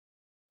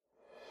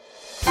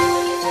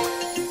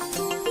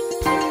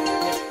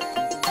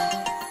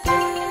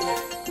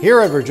Here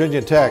at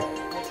Virginia Tech,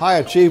 high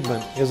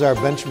achievement is our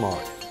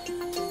benchmark.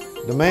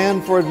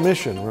 Demand for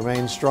admission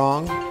remains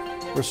strong,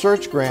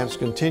 research grants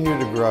continue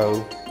to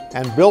grow,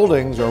 and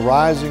buildings are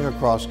rising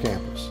across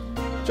campus.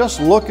 Just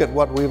look at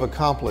what we've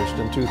accomplished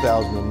in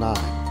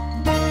 2009.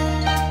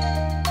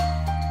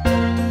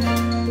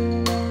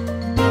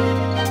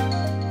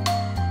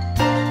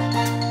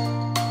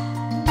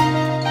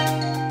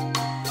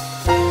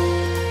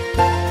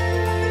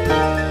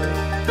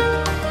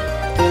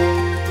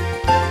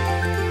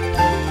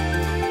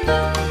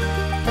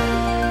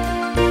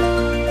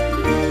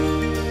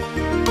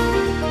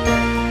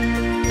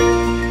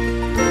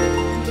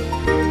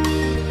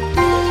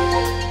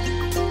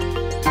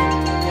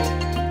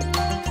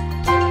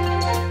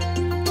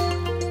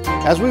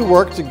 As we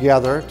work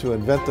together to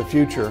invent the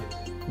future,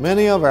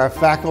 many of our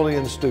faculty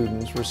and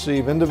students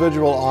receive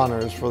individual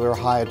honors for their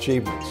high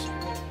achievements.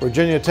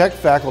 Virginia Tech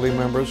faculty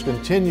members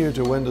continue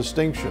to win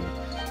distinction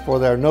for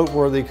their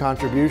noteworthy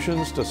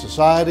contributions to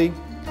society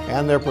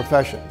and their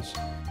professions.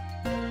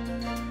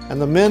 And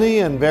the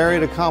many and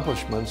varied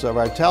accomplishments of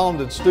our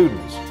talented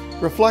students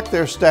reflect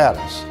their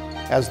status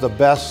as the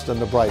best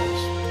and the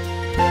brightest.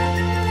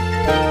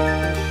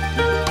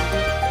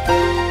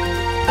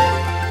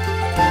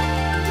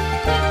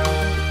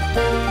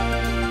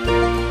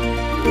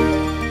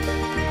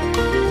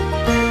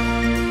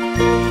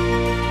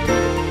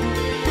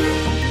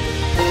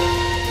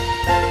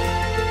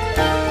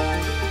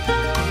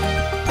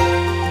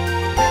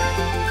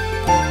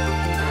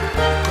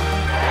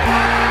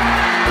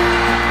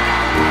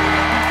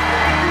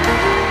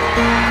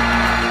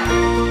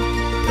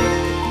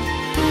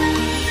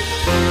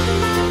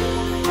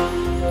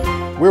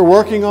 We're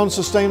working on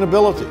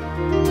sustainability.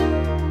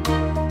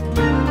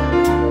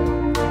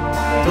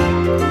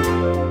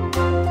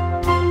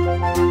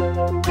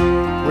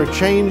 We're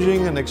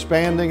changing and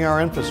expanding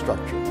our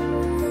infrastructure.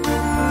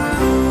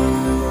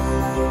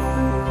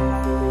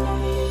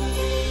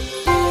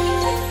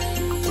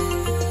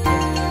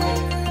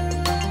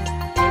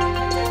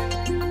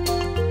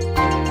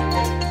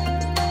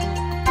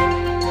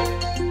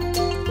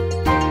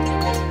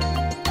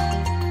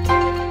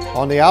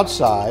 On the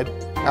outside,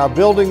 our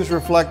buildings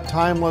reflect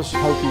timeless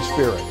Hokie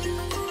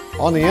spirit.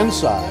 On the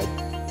inside,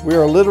 we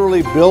are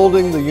literally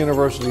building the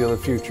university of the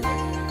future.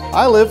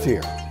 I live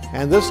here,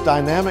 and this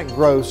dynamic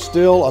growth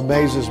still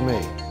amazes me.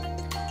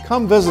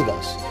 Come visit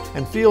us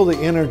and feel the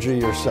energy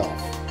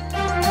yourself.